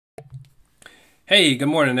Hey, good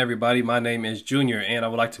morning, everybody. My name is Junior, and I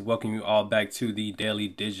would like to welcome you all back to the Daily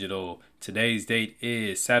Digital. Today's date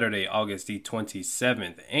is Saturday, August the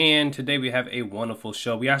 27th, and today we have a wonderful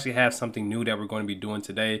show. We actually have something new that we're going to be doing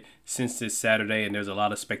today since it's Saturday, and there's a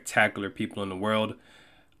lot of spectacular people in the world.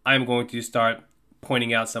 I'm going to start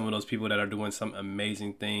pointing out some of those people that are doing some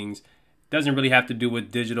amazing things. Doesn't really have to do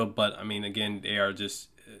with digital, but I mean, again, they are just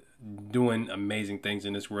doing amazing things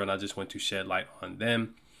in this world. I just want to shed light on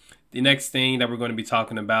them. The next thing that we're going to be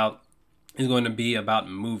talking about is going to be about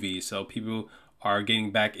movies. So people are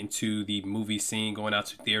getting back into the movie scene, going out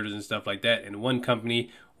to theaters and stuff like that. And one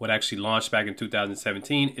company, what actually launched back in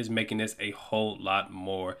 2017, is making this a whole lot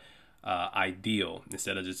more ideal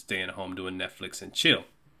instead of just staying at home doing Netflix and chill.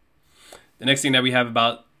 The next thing that we have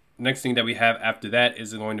after that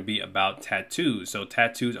is going to be about tattoos. So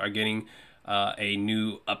tattoos are getting a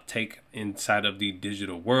new uptake inside of the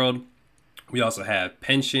digital world. We also have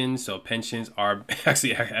pensions. So pensions are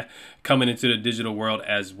actually coming into the digital world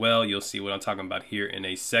as well. You'll see what I'm talking about here in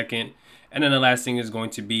a second. And then the last thing is going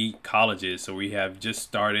to be colleges. So we have just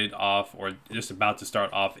started off, or just about to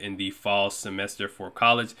start off, in the fall semester for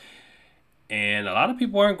college. And a lot of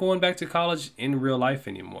people aren't going back to college in real life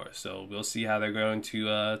anymore. So we'll see how they're going to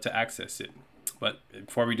access it. But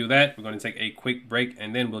before we do that, we're going to take a quick break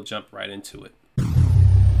and then we'll jump right into it.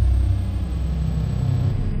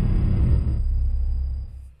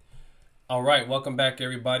 All right, welcome back,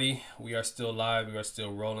 everybody. We are still live. We are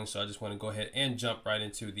still rolling. So I just want to go ahead and jump right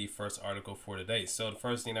into the first article for today. So the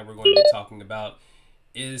first thing that we're going to be talking about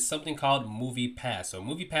is something called MoviePass. So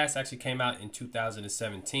MoviePass actually came out in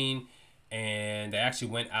 2017, and they actually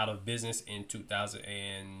went out of business in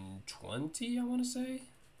 2020, I want to say.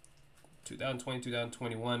 2020,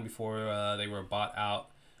 2021, before they were bought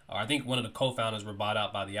out. I think one of the co-founders were bought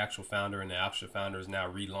out by the actual founder, and the actual founder is now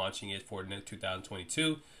relaunching it for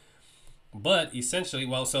 2022. But essentially,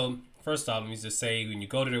 well, so first off, let me just say, when you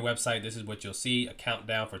go to their website, this is what you'll see: a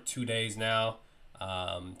countdown for 2 days now.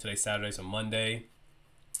 Today's Saturday, so Monday.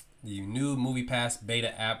 The new MoviePass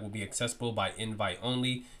beta app will be accessible by invite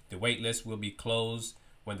only. The waitlist will be closed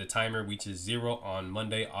when the timer reaches 0 on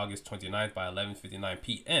Monday, August 29th by 11:59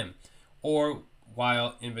 p.m. or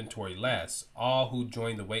while inventory lasts. All who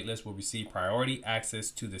join the waitlist will receive priority access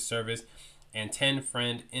to the service and 10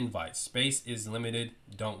 friend invites. Space is limited.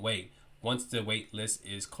 Don't wait. Once the wait list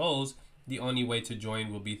is closed, the only way to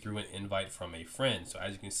join will be through an invite from a friend. So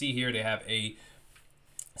as you can see here, they have a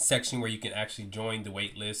section where you can actually join the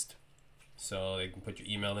wait list. So they can put your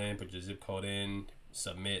email in, put your zip code in,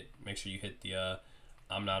 submit. Make sure you hit the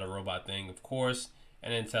I'm not a robot thing, of course.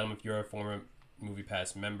 And then tell them if you're a former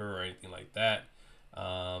MoviePass member or anything like that.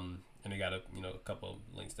 And they got a couple of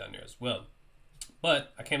links down there as well.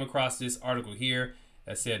 But I came across this article here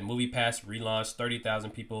that said MoviePass relaunched, 30,000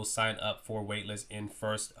 people sign up for waitlist in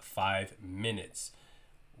first 5 minutes.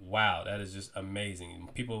 Wow, that is just amazing.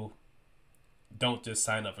 People don't just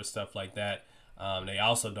sign up for stuff like that. They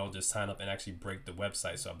also don't just sign up and actually break the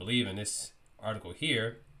website. So I believe in this article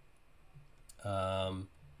here, when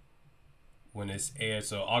it's aired,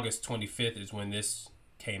 so August 25th is when this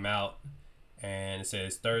came out, and it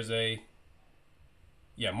says Thursday.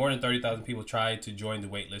 Yeah, more than 30,000 people tried to join the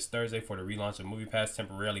waitlist Thursday for the relaunch of MoviePass,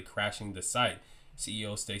 temporarily crashing the site.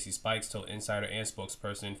 CEO Stacy Spikes told Insider and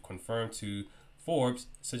spokesperson confirmed to Forbes,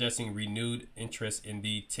 suggesting renewed interest in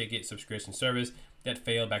the ticket subscription service that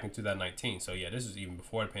failed back in 2019. So yeah, this was even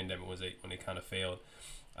before the pandemic when they kind of failed.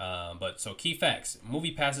 But so key facts: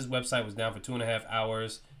 MoviePass's website was down for 2.5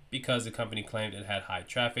 hours because the company claimed it had high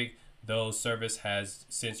traffic. Though service has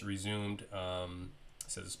since resumed,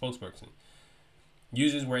 says a spokesperson.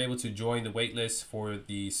 Users were able to join the waitlist for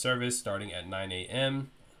the service starting at 9 a.m.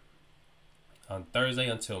 on Thursday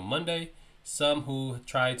until Monday. Some who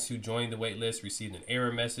tried to join the waitlist received an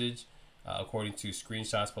error message, according to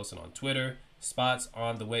screenshots posted on Twitter. Spots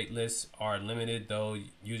on the waitlist are limited, though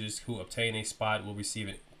users who obtain a spot will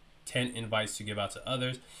receive 10 invites to give out to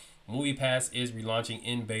others. MoviePass is relaunching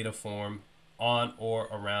in beta form on or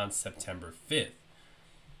around September 5th.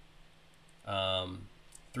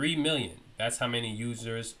 3 million. That's how many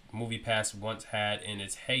users MoviePass once had in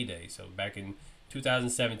its heyday. So back in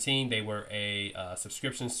 2017, they were a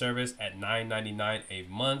subscription service at $9.99 a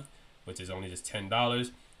month, which is only just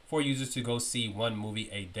 $10 for users to go see one movie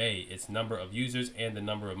a day. Its number of users and the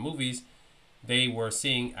number of movies they were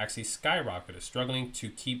seeing actually skyrocketed. Struggling to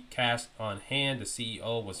keep cash on hand, the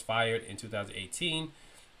CEO was fired in 2018,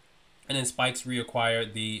 and then Spikes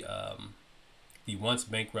reacquired the once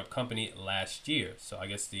bankrupt company last year. So I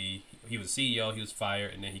guess he was CEO, he was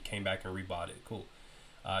fired, and then he came back and rebought it. Cool.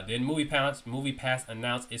 Then MoviePass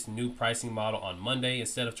announced its new pricing model on Monday.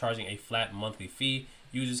 Instead of charging a flat monthly fee,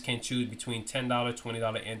 users can choose between $10,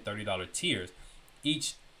 $20, and $30 tiers,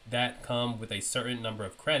 each that come with a certain number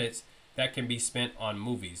of credits that can be spent on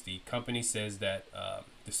movies. The company says that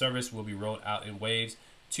the service will be rolled out in waves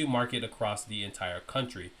to market across the entire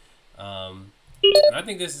country. And I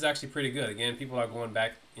think this is actually pretty good. Again, people are going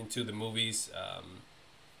back into the movies,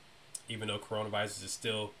 even though coronavirus is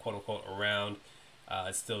still quote unquote around.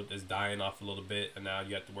 It's still is dying off a little bit, and now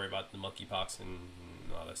you have to worry about the monkeypox and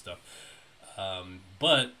all that stuff.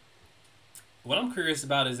 But what I'm curious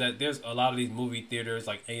about is that there's a lot of these movie theaters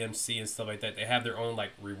like AMC and stuff like that. They have their own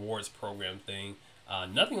like rewards program thing.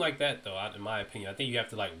 Nothing like that though, in my opinion. I think you have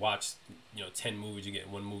to like watch, 10 movies, you get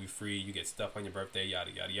one movie free, you get stuff on your birthday,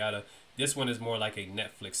 yada yada yada. This one is more like a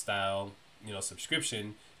Netflix style,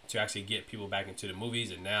 subscription to actually get people back into the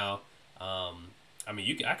movies. And now, I mean,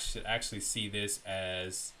 you can actually see this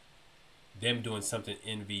as them doing something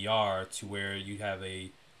in VR to where you have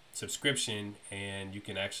a subscription and you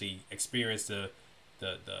can actually experience the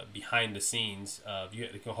behind the scenes of you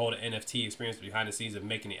can hold an NFT experience behind the scenes of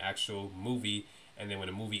making the actual movie, and then when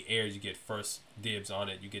the movie airs, you get first dibs on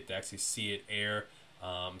it. You get to actually see it air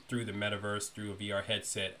through the metaverse, through a VR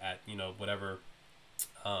headset at whatever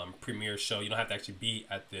premiere show. You don't have to actually be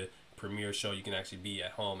at the premiere show. You can actually be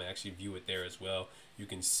at home and actually view it there as well. You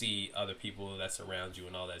can see other people that's around you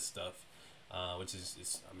and all that stuff, which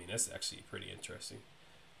is I mean, that's actually pretty interesting.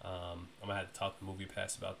 I'm gonna have to talk to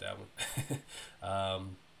MoviePass about that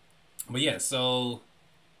one. But yeah, so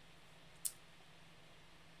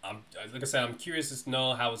like I said, I'm curious to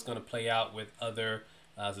know how it's gonna play out with other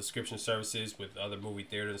subscription services, with other movie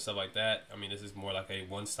theaters and stuff like that. I mean, this is more like a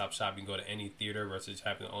one-stop shop. You can go to any theater versus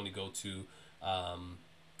having to only go to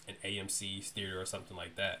an AMC theater or something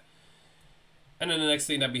like that. And then the next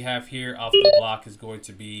thing that we have here off the block is going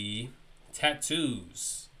to be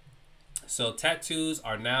tattoos. So tattoos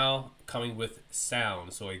are now coming with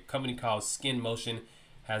sound. So a company called Skin Motion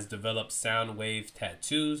has developed Soundwave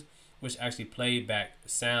tattoos, which actually play back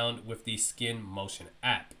sound with the Skin Motion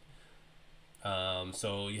app.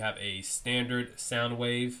 So you have a standard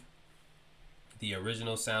Soundwave, the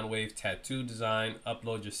original Soundwave tattoo design.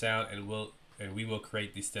 Upload your sound and we will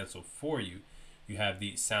create the stencil for you. You have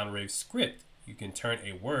the Soundwave script. You can turn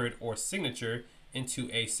a word or signature into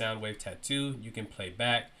a Soundwave tattoo. You can play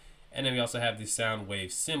back. And then we also have the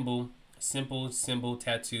Soundwave symbol, simple symbol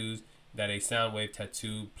tattoos that a Soundwave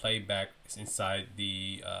tattoo playback inside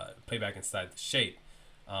the shape.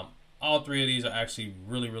 All three of these are actually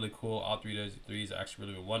really cool. All three of these are actually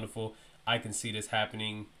really wonderful. I can see this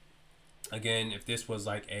happening. Again, if this was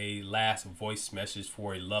like a last voice message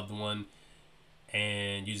for a loved one,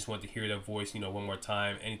 and you just want to hear their voice, one more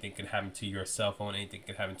time, anything can happen to your cell phone, anything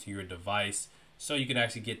can happen to your device. So you can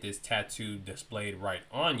actually get this tattoo displayed right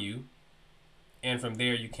on you, and from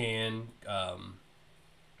there you can,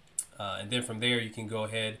 you can go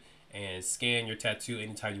ahead and scan your tattoo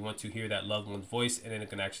anytime you want to hear that loved one's voice, and then it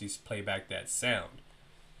can actually play back that sound.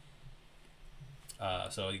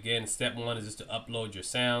 So again, step 1 is just to upload your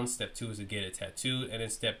sound. Step 2 is to get it tattooed, and then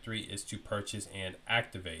step 3 is to purchase and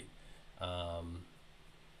activate. Oh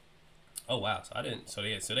wow! So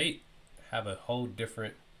they have a whole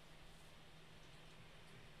different.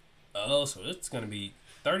 Oh, so it's gonna be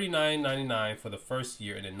 $39.99 for the first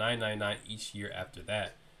year, and then $9.99 each year after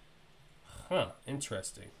that. Huh?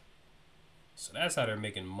 Interesting. So that's how they're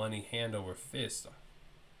making money hand over fist.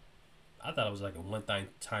 I thought it was like a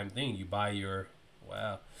one-time thing. You buy your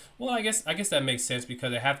wow. Well, I guess that makes sense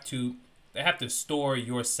because they have to store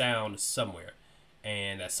your sound somewhere,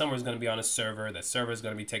 and that somewhere is going to be on a server. That server is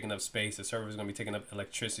going to be taking up space. The server is going to be taking up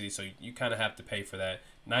electricity. So you kind of have to pay for that.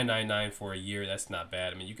 $9.99 for a year. That's not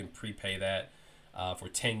bad. I mean, you can prepay that for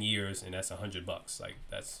 10 years, and that's $100. Like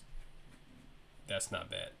that's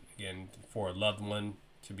not bad. Again, for a loved one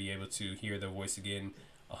to be able to hear their voice again,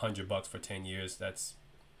 $100 for 10 years. That's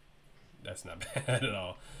not bad at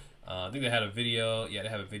all. I think they had a video. Yeah, they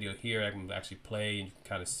have a video here. I can actually play and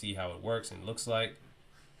kind of see how it works and looks like.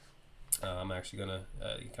 I'm actually gonna.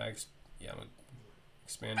 I'm gonna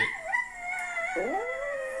expand it.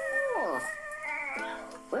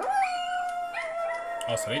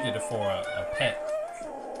 Oh, so they did it for a pet.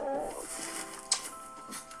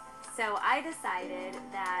 So I decided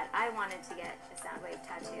that I wanted to get a Soundwave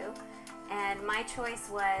tattoo, and my choice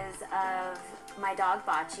was of my dog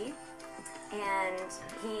Bocce, and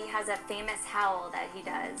he has a famous howl that he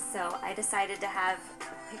does. So I decided to have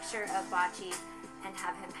a picture of Bocce and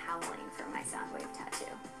have him howling for my Soundwave tattoo.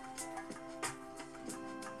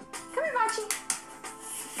 Come here, Bocce.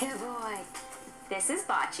 Good boy. This is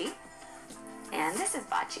Bocce. And this is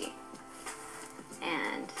Bocce.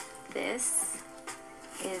 And this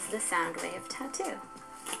is the Soundwave tattoo.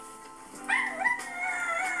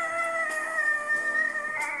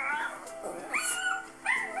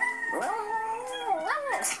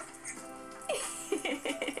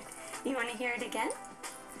 You want to hear it again?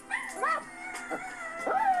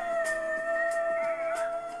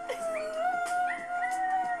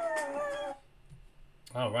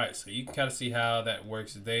 All right, so you can kind of see how that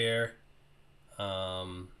works there,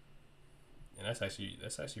 and that's actually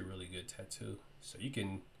a really good tattoo. So you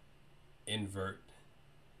can invert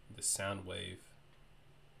the sound wave.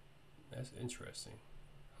 That's interesting.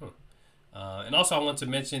 And also I want to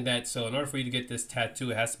mention that, so in order for you to get this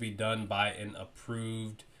tattoo, it has to be done by an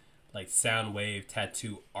approved like Soundwave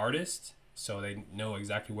tattoo artist, so they know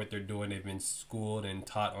exactly what they're doing. They've been schooled and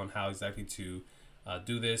taught on how exactly to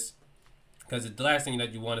do this, because the last thing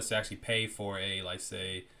that you want is to actually pay for a, like,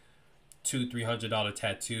 say $200-300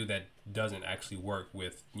 tattoo that doesn't actually work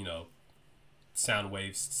with, you know,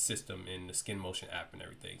 Soundwave's system in the Skin Motion app and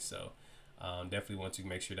everything. So definitely want to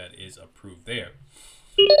make sure that is approved there.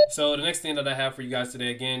 So the next thing that I have for you guys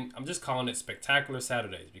today, again, I'm just calling it Spectacular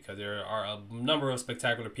Saturdays, because there are a number of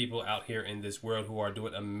spectacular people out here in this world who are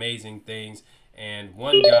doing amazing things. And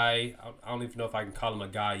one guy, I don't even know if I can call him a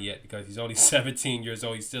guy yet, because he's only 17 years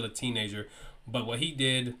old. He's still a teenager. But what he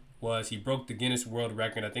did was he broke the Guinness World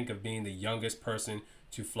Record, I think, of being the youngest person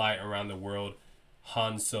to fly around the world,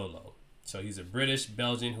 Han Solo. So he's a British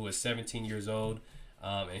Belgian who is 17 years old.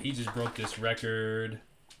 And he just broke this record.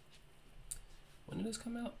 When did this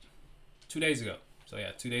come out? 2 days ago. So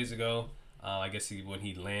yeah, 2 days ago, I guess when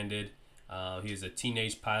he landed. He is a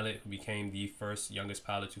teenage pilot who became the first youngest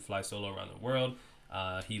pilot to fly solo around the world.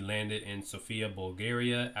 He landed in Sofia,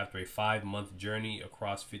 Bulgaria after a 5-month journey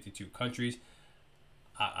across 52 countries.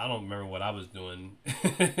 I don't remember what I was doing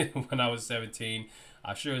when I was 17.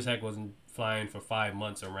 I sure as heck wasn't flying for 5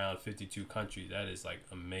 months around 52 countries. That is like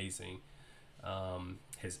amazing.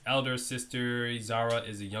 His elder sister, Zara,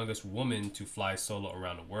 is the youngest woman to fly solo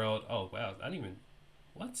around the world. Oh, wow. I didn't even...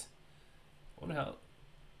 What? I wonder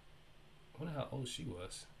how old she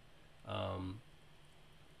was.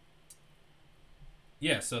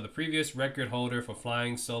 Yeah, so the previous record holder for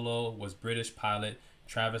flying solo was British pilot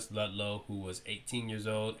Travis Ludlow, who was 18 years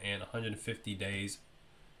old and 150 days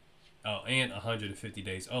old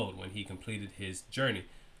when he completed his journey.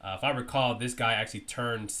 If I recall, this guy actually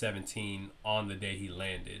turned 17 on the day he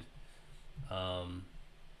landed.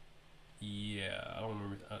 Yeah, I don't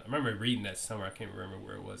remember. I remember reading that somewhere. I can't remember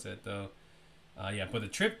where it was at though. Yeah, but the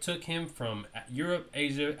trip took him from Europe,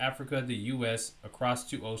 Asia, Africa, the U.S., across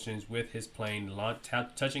 2 oceans with his plane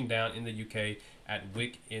touching down in the U.K. at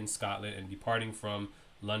Wick in Scotland and departing from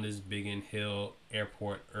London's Biggin Hill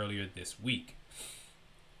Airport earlier this week.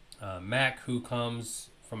 Mac, who comes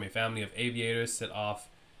from a family of aviators, set off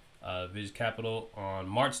Village Capital on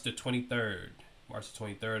March the 23rd. March the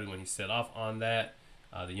 23rd is when he set off on that.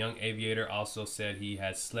 The young aviator also said he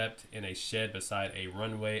had slept in a shed beside a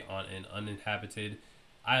runway on an uninhabited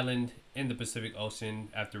island in the Pacific Ocean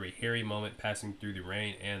after a hairy moment passing through the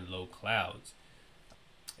rain and low clouds.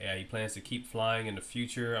 Yeah, he plans to keep flying in the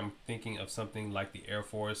future. I'm thinking of something like the Air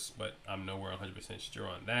Force, but I'm nowhere 100% sure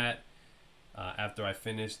on that. After I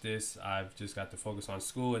finish this, I've just got to focus on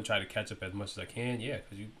school and try to catch up as much as I can. Yeah,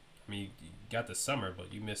 because you got the summer,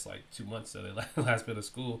 but you missed like 2 months of the last bit of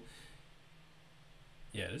school.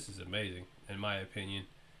 Yeah, this is amazing, in my opinion.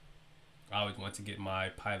 I always want to get my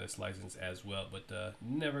pilot's license as well, but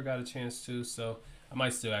never got a chance to, so I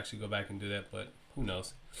might still actually go back and do that, but who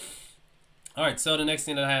knows. All right, so the next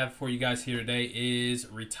thing that I have for you guys here today is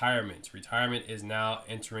retirement. Retirement is now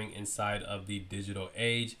entering inside of the digital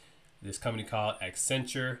age. This company called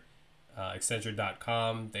Accenture,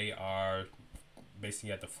 Accenture.com, they are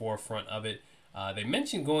basically at the forefront of it. They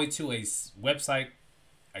mentioned going to a website,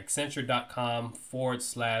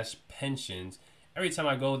 Accenture.com/pensions. Every time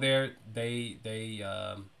I go there, they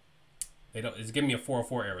don't. It's giving me a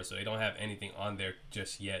 404 error, so they don't have anything on there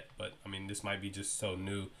just yet. But I mean, this might be just so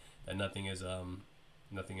new that nothing is on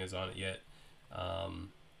it yet.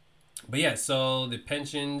 But yeah, so the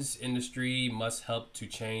pensions industry must help to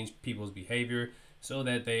change people's behavior so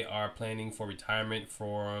that they are planning for retirement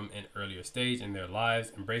from an earlier stage in their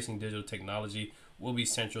lives. Embracing digital technology will be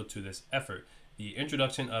central to this effort. The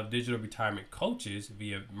introduction of digital retirement coaches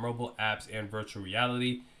via mobile apps and virtual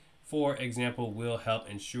reality, for example, will help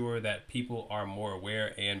ensure that people are more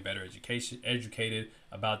aware and better educated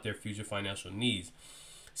about their future financial needs.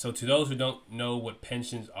 So to those who don't know what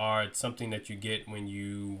pensions are, it's something that you get when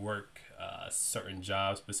you work certain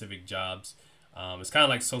jobs, specific jobs. It's kind of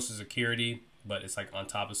like Social Security, but it's like on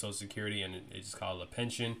top of Social Security, and they just call it a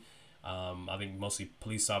pension. I think mostly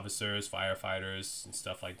police officers, firefighters, and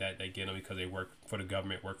stuff like that, they get them because they work for the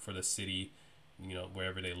government, work for the city, you know,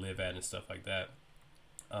 wherever they live at and stuff like that.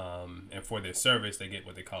 And for their service, they get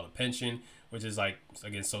what they call a pension, which is like,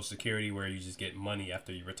 again, Social Security, where you just get money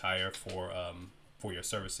after you retire for your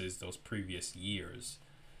services those previous years.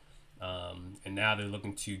 And now they're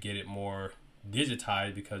looking to get it more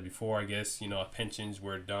digitized, because before, I guess, you know, pensions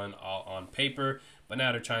were done all on paper, but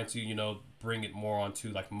now they're trying to, you know, bring it more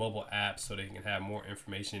onto like mobile apps so they can have more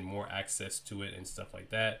information, more access to it and stuff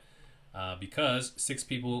like that. Because 6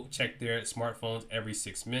 people check their smartphones every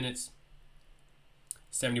 6 minutes.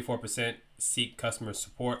 74% seek customer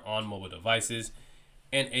support on mobile devices,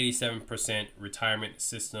 and 87% retirement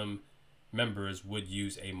system members would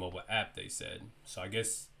use a mobile app, they said. So I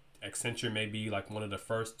guess Accenture may be like one of the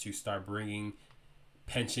first to start bringing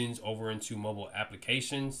pensions over into mobile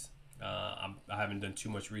applications. I haven't done too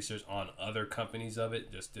much research on other companies of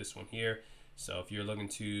it, just this one here. So if you're looking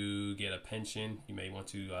to get a pension, you may want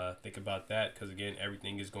to think about that, because again,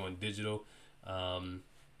 everything is going digital.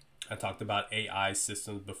 I talked about AI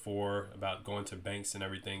systems before, about going to banks and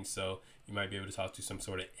everything. So you might be able to talk to some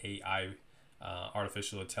sort of AI,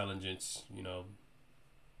 artificial intelligence, you know,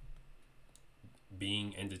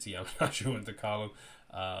 being entity. I'm not sure what to call them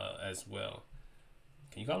as well.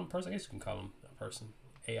 Can you call them a person? I guess you can call them a person.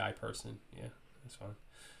 AI person. Yeah, that's fine.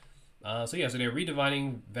 So they're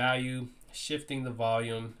redefining value, shifting the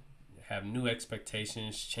volume, have new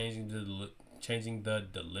expectations, changing the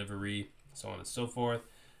delivery, so on and so forth.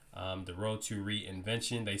 The road to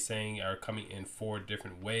reinvention, they saying, are coming in 4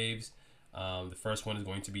 different waves. The first one is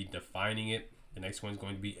going to be defining it. The next one is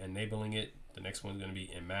going to be enabling it. The next one is going to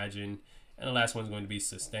be imagine. And the last one is going to be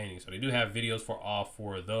sustaining. So they do have videos for all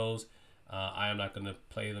 4 of those. I am not going to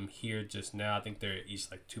play them here just now. I think they're each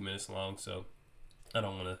like 2 minutes long, so I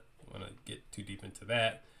don't want to get too deep into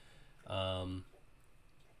that. But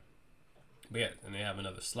yeah, and they have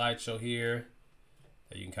another slideshow here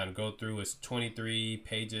that you can kind of go through. It's 23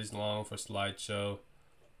 pages long for slideshow.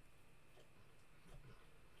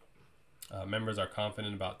 Members are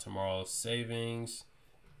confident about tomorrow's savings.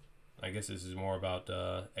 I guess this is more about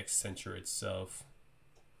Accenture itself.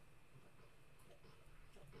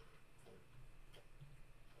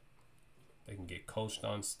 They can get coached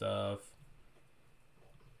on stuff,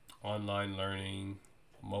 online learning,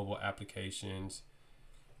 mobile applications.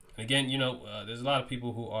 And again, you know, there's a lot of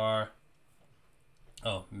people who are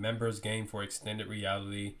members gain for extended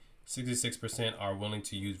reality. 66% are willing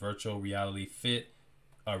to use virtual reality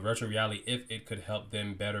if it could help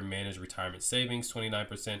them better manage retirement savings.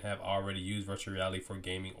 29% have already used virtual reality for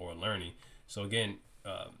gaming or learning. So again,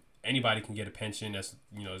 anybody can get a pension. That's,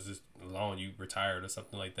 you know, it's just as long as you retired or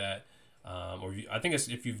something like that. I think it's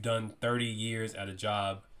if you've done 30 years at a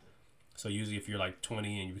job. So usually if you're like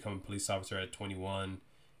 20 and you become a police officer at 21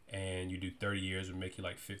 and you do 30 years, it would make you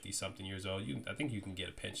like 50 something years old. I think you can get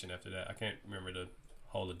a pension after that. I can't remember the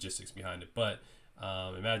whole logistics behind it, but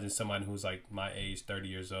imagine somebody who's like my age, 30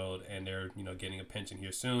 years old, and they're, you know, getting a pension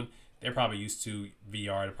here soon. They're probably used to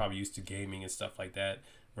VR, they're probably used to gaming and stuff like that,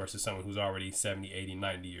 versus someone who's already 70, 80,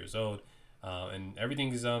 90 years old. And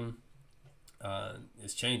everything is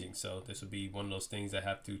changing. So this would be one of those things that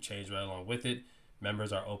have to change right along with it.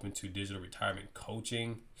 Members are open to digital retirement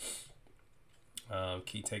coaching.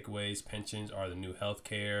 Key takeaways: pensions are the new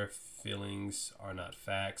healthcare. Feelings are not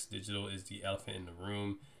facts. Digital is the elephant in the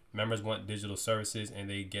room. Members want digital services and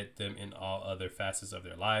they get them in all other facets of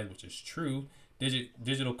their lives, which is true.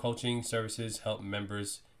 Digital coaching services help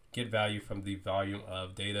members get value from the volume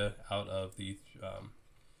of data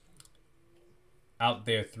out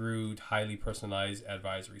there through highly personalized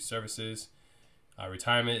advisory services.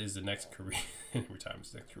 Retirement is the next career.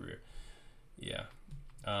 Retirement's the next career. Yeah.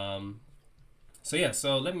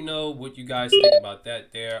 So let me know what you guys think about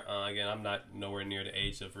that there. Again, I'm not nowhere near the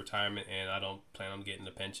age of retirement, and I don't plan on getting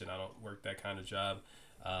a pension. I don't work that kind of job.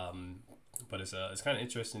 But it's kind of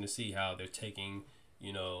interesting to see how they're taking,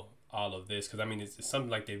 you know, all of this. Because, I mean, it's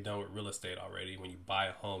something like they've done with real estate already. When you buy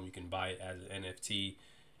a home, you can buy it as an NFT.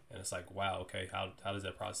 And it's like, wow, okay, how does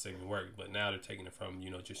that process even work? But now they're taking it from, you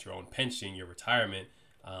know, just your own pension, your retirement,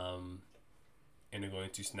 and they're going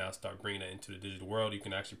to now start bringing that into the digital world. You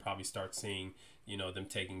can actually probably start seeing, you know, them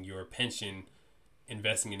taking your pension,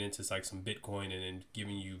 investing it into like some Bitcoin, and then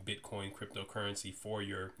giving you Bitcoin cryptocurrency for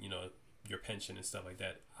your, you know, your pension and stuff like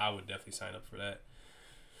that. I would definitely sign up for that.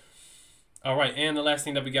 All right, and the last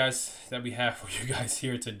thing that we have for you guys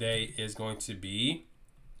here today is going to be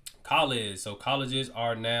college. So colleges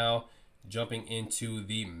are now jumping into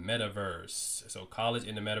the metaverse. So college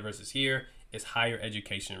in the metaverse is here. It's higher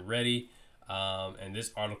education ready. And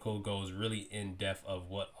this article goes really in depth of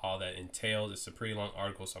what all that entails. It's a pretty long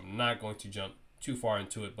article, so I'm not going to jump too far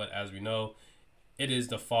into it. But as we know, it is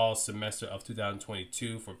the fall semester of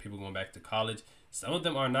 2022 for people going back to college. Some of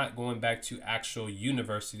them are not going back to actual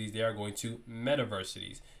universities. They are going to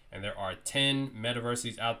Metaversities. And there are 10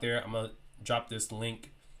 Metaversities out there. I'm going to drop this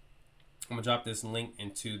link.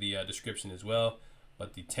 Into the description as well.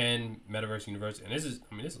 But the 10 Metaverse universities,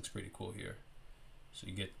 and this looks pretty cool here. So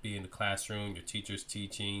you get to be in the classroom, your teacher's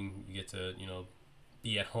teaching, you get to,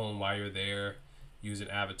 be at home while you're there, use an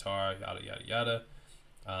avatar, yada, yada, yada.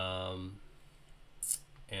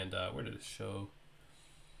 Where did it show?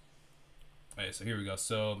 All right, so here we go.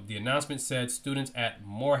 So the announcement said students at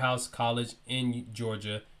Morehouse College in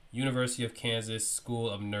Georgia, University of Kansas School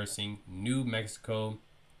of Nursing, New Mexico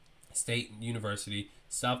State University,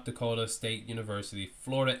 South Dakota State University,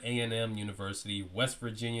 Florida A&M University, West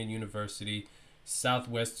Virginia University,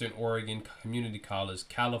 Southwestern Oregon Community College,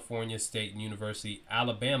 California State University,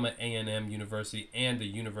 Alabama A&M University, and the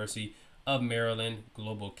University of Maryland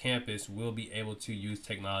Global Campus will be able to use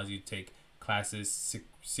technology to take classes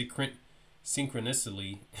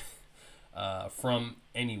synchronously from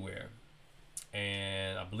anywhere.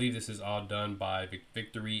 And I believe this is all done by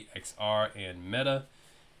Victory XR and Meta,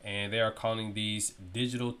 and they are calling these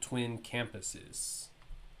digital twin campuses.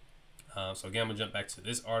 So again, I'm gonna jump back to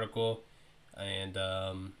this article. And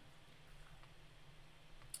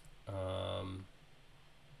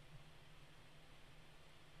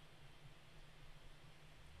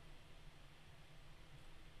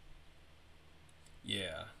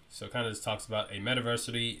yeah, so kind of just talks about a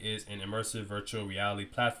Metaversity is an immersive virtual reality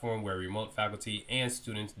platform where remote faculty and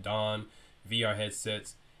students don VR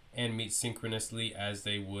headsets and meet synchronously as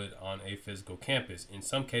they would on a physical campus. In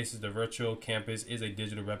some cases, the virtual campus is a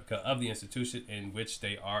digital replica of the institution in which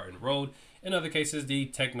they are enrolled. In other cases, the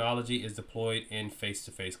technology is deployed in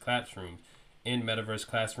face-to-face classrooms. In Metaverse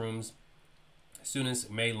classrooms, students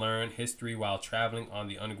may learn history while traveling on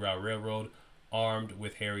the Underground Railroad armed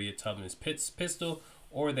with Harriet Tubman's pistol,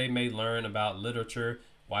 or they may learn about literature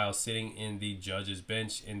while sitting in the judge's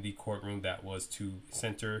bench in the courtroom that was the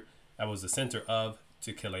center of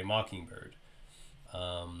To Kill a Mockingbird.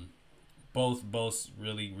 Both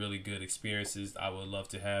really, really good experiences I would love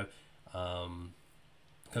to have.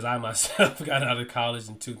 Because I myself got out of college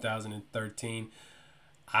in 2013.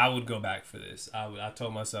 I would go back for this. I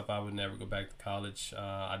told myself I would never go back to college.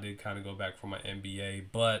 I did kind of go back for my MBA,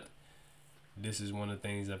 but this is one of the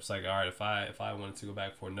things that's like, all right, if I wanted to go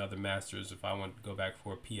back for another master's, if I want to go back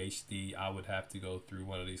for a PhD, I would have to go through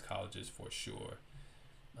one of these colleges for sure.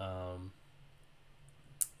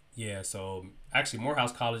 Yeah, so actually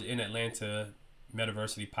Morehouse College in Atlanta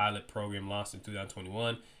Metaversity pilot program launched in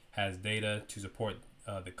 2021 has data to support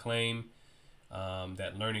the claim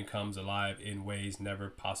that learning comes alive in ways never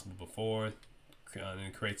possible before,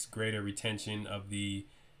 and creates greater retention of the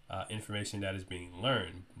information that is being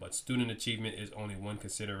learned. But student achievement is only one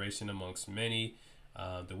consideration amongst many.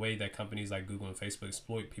 The way that companies like Google and Facebook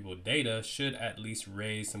exploit people's data should at least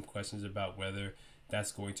raise some questions about whether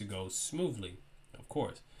that's going to go smoothly, of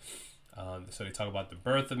course. So they talk about the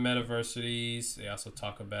birth of Metaversities. They also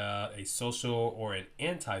talk about a social or an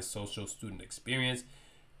anti-social student experience.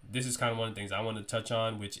 This is kind of one of the things I want to touch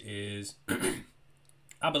on, which is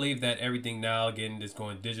I believe that everything now, again, is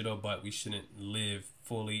going digital, but we shouldn't live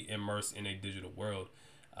fully immersed in a digital world.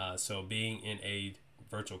 So being in a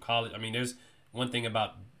virtual college, I mean, there's one thing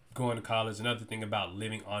about going to college, another thing about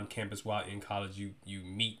living on campus while in college. You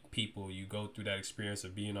meet people, you go through that experience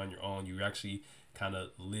of being on your own. You actually kind of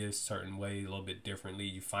live certain ways a little bit differently.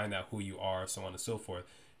 You find out who you are, so on and so forth.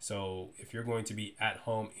 So if you're going to be at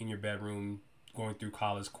home in your bedroom going through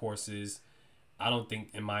college courses, I don't think,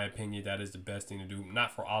 in my opinion, that is the best thing to do.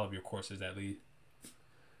 Not for all of your courses, at least.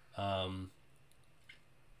 I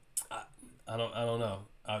don't know.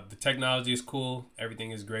 The technology is cool.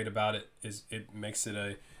 Everything is great about it. It makes it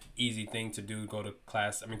a easy thing to do. Go to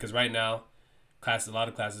class. I mean, because right now, a lot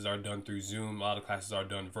of classes are done through Zoom. A lot of classes are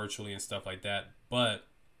done virtually and stuff like that. But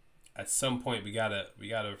at some point, we gotta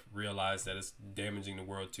realize that it's damaging the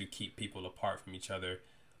world to keep people apart from each other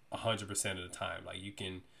 100% of the time. Like you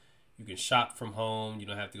can shop from home. You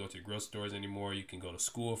don't have to go to grocery stores anymore. You can go to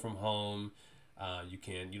school from home. You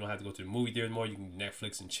don't have to go to the movie theater anymore. You can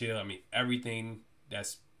Netflix and chill. I mean, everything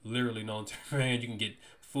that's literally known to man. You can get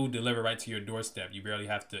food delivered right to your doorstep. You barely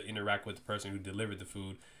have to interact with the person who delivered the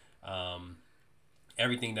food.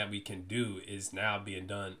 Everything that we can do is now being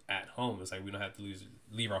done at home. It's like we don't have to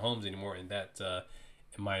leave our homes anymore, and that,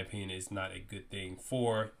 in my opinion, is not a good thing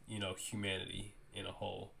for humanity in a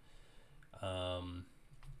whole.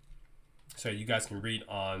 So you guys can read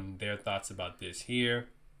on their thoughts about this here.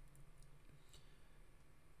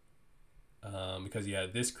 Because yeah,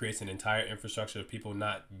 this creates an entire infrastructure of people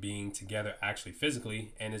not being together actually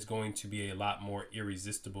physically, and it's going to be a lot more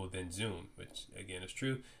irresistible than Zoom, which again is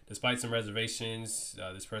true. Despite some reservations,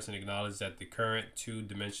 this person acknowledged that the current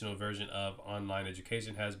two-dimensional version of online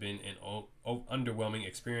education has been an underwhelming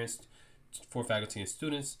experience for faculty and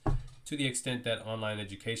students, to the extent that online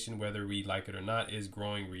education, whether we like it or not, is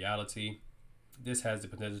growing reality. This has the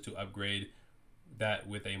potential to upgrade that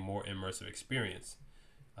with a more immersive experience.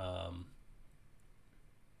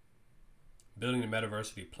 Building the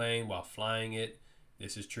Metaversity plane while flying it.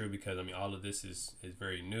 This is true because, I mean, all of this is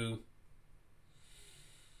very new.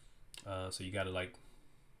 So you got to like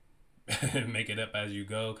make it up as you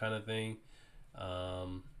go kind of thing.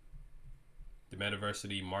 The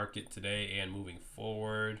Metaversity market today and moving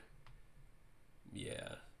forward.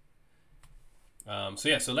 Yeah.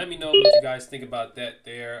 So let me know what you guys think about that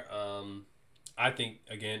there. I think,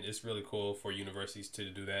 again, it's really cool for universities to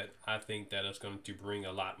do that. I think that it's going to bring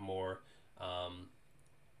a lot more, I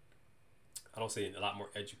don't say a lot more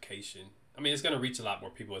education. I mean, it's going to reach a lot more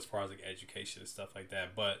people as far as like education and stuff like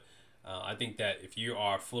that. But I think that if you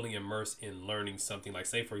are fully immersed in learning something, like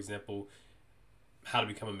say, for example, how to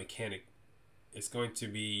become a mechanic, it's going to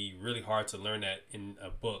be really hard to learn that in a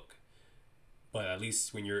book. But at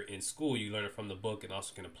least when you're in school, you learn it from the book and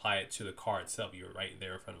also can apply it to the car itself. You're right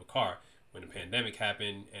there in front of a car. When the pandemic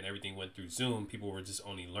happened and everything went through Zoom, people were just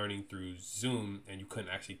only learning through Zoom and you couldn't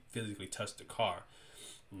actually physically touch the car.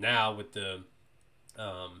 Now with the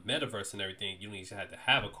metaverse and everything, you don't even have to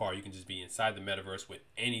have a car. You can just be inside the metaverse with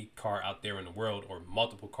any car out there in the world, or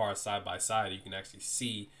multiple cars side by side. You can actually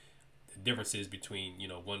see the differences between, you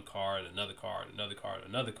know, one car and another car and another car and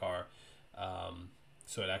another car.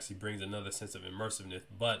 So it actually brings another sense of immersiveness.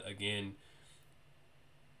 But again,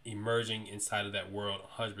 emerging inside of that world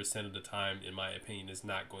 100% of the time, in my opinion, is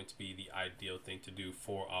not going to be the ideal thing to do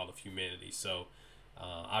for all of humanity. So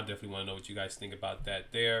I definitely want to know what you guys think about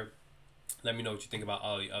that there. Let me know what you think about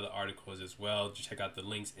all the other articles as well. Just check out the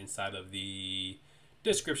links inside of the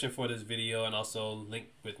description for this video, and also link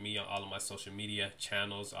with me on all of my social media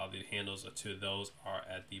channels. All the handles to those are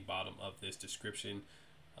at the bottom of this description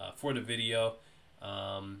for the video.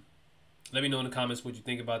 Let me know in the comments what you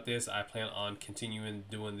think about this. I plan on continuing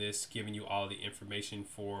doing this, giving you all the information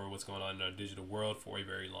for what's going on in our digital world for a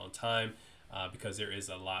very long time, because there is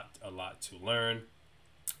a lot to learn.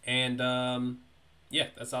 And yeah,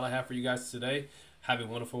 that's all I have for you guys today. Have a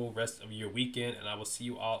wonderful rest of your weekend, and I will see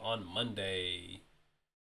you all on Monday.